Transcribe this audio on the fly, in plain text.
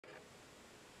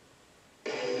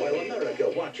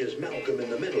Micah watches Malcolm in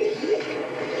the Middle.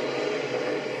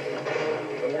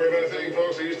 Don't worry about a thing,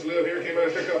 folks. I used to live here. Came out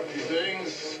to pick up a few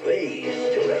things. They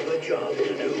still have a job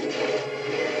to do.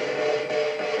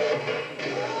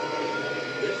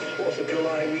 This 4th of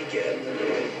July weekend,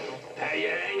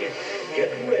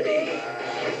 get ready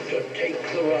to take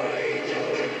the ride.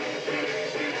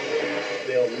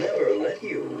 They'll never let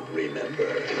you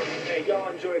remember. Hey,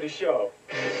 y'all enjoy the show.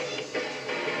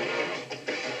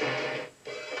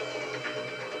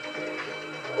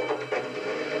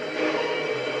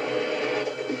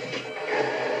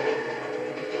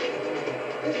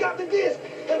 He's got the disc.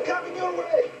 They're coming your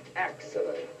way.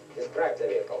 Excellent. Describe the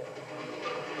vehicle.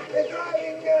 They're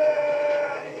driving,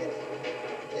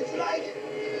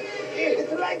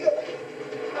 it's like a,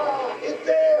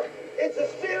 it's a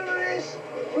silverish,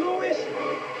 bluish,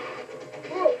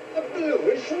 a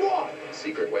bluish what?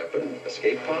 Secret weapon,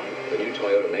 escape pod, the new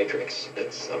Toyota Matrix.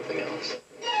 It's something else.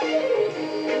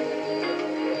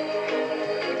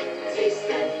 Taste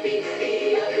that beats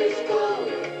the others cold.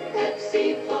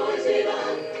 Pepsi pours it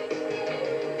on.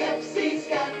 Pepsi's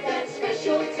got that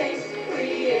special taste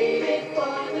created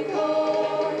for the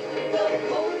cold. The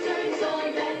cold turns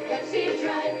on that Pepsi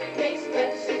drive, makes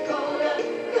Pepsi Cola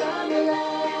come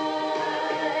alive.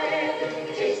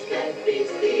 Taste that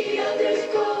beats the others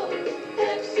cold.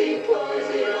 Pepsi pours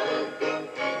it on.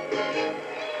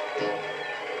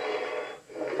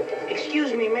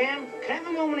 Excuse me, ma'am. Can I have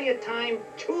a moment of your time?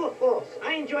 True or false?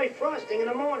 I enjoy frosting in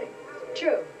the morning.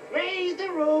 True. Raise the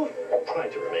roof.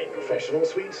 Trying to remain professional,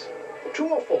 sweets. True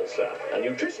or false, sir? A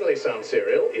nutritionally sound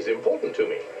cereal is important to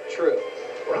me. True.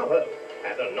 Bravo.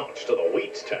 Add a notch to the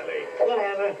wheat tally.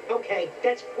 Whatever. Okay,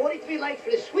 that's 43 likes for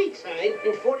the sweet side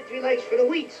and 43 likes for the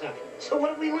wheat side. So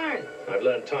what have we learned? I've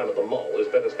learned time at the mall is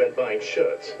better spent buying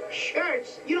shirts.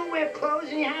 Shirts? You don't wear clothes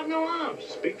and you have no arms.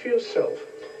 Speak for yourself.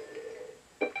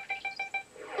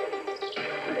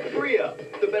 Free Up,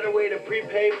 the better way to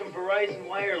prepay from Verizon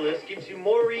Wireless, gives you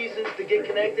more reasons to get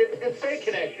connected and stay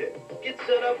connected. Get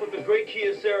set up with the great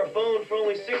Kyocera phone for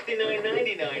only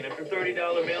 $69.99 after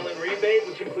 $30 mail-in rebate,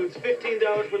 which includes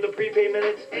 $15 worth of prepay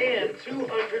minutes and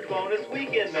 200 bonus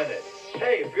weekend minutes.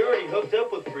 Hey, if you're already hooked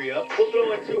up with Free Up, we'll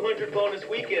throw in 200 bonus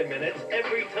weekend minutes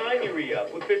every time you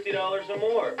re-up with $50 or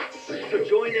more. So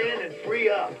join in and free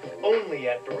up, only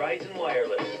at Verizon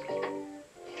Wireless.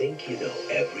 Think you know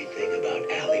everything about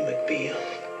Ally McBeal.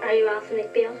 Are you Alpha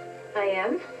McBeal? I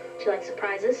am. Do you like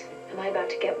surprises? Am I about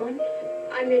to get one?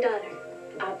 I'm your daughter.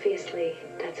 Obviously,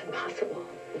 that's impossible.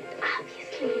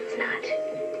 Obviously, it's not.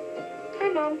 Hi,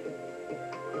 Mom.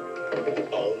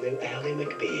 All new Ally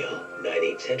McBeal,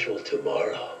 9/8 Central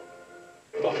tomorrow.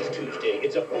 Fox Tuesday,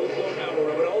 it's a full-blown hour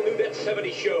of an all-new That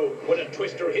 70s Show when a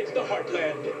twister hits the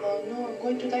heartland. Oh no, I'm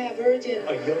going to die a virgin.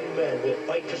 A young man will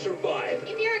fight to survive.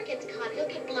 If Eric gets caught, he'll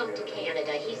get blown to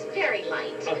Canada. He's very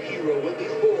light. A hero will be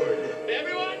born.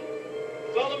 Everyone,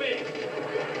 follow me.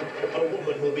 A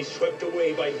woman will be swept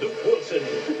away by Luke Wilson.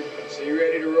 So you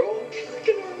ready to roll?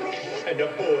 And a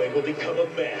boy will become a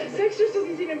man. Sex just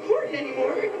doesn't seem important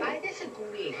anymore. I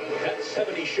disagree. That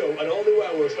 70s Show, an all-new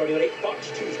hour starting at 8 Fox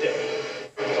Tuesday.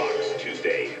 Fox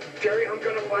Tuesday. Terry, I'm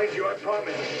gonna find you, I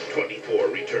promise. 24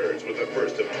 returns with the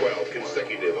first of 12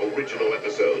 consecutive original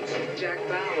episodes. Jack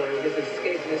Bauer has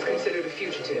escaped and is considered a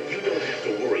fugitive. You don't have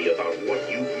to worry about what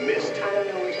you've missed. I don't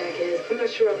know where Jack is. I'm not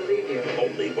sure I believe you.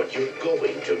 Only what you're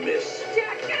going to miss.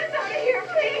 Jack, get us out of here,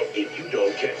 please! If you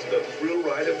don't catch the thrill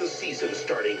ride of the season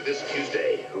starting this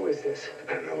Tuesday. Who is this?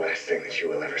 I'm the last thing that you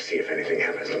will ever see if anything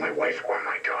happens to my wife or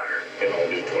my daughter. An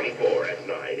all-new 24 at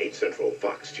 9/8 Central,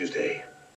 Fox Tuesday.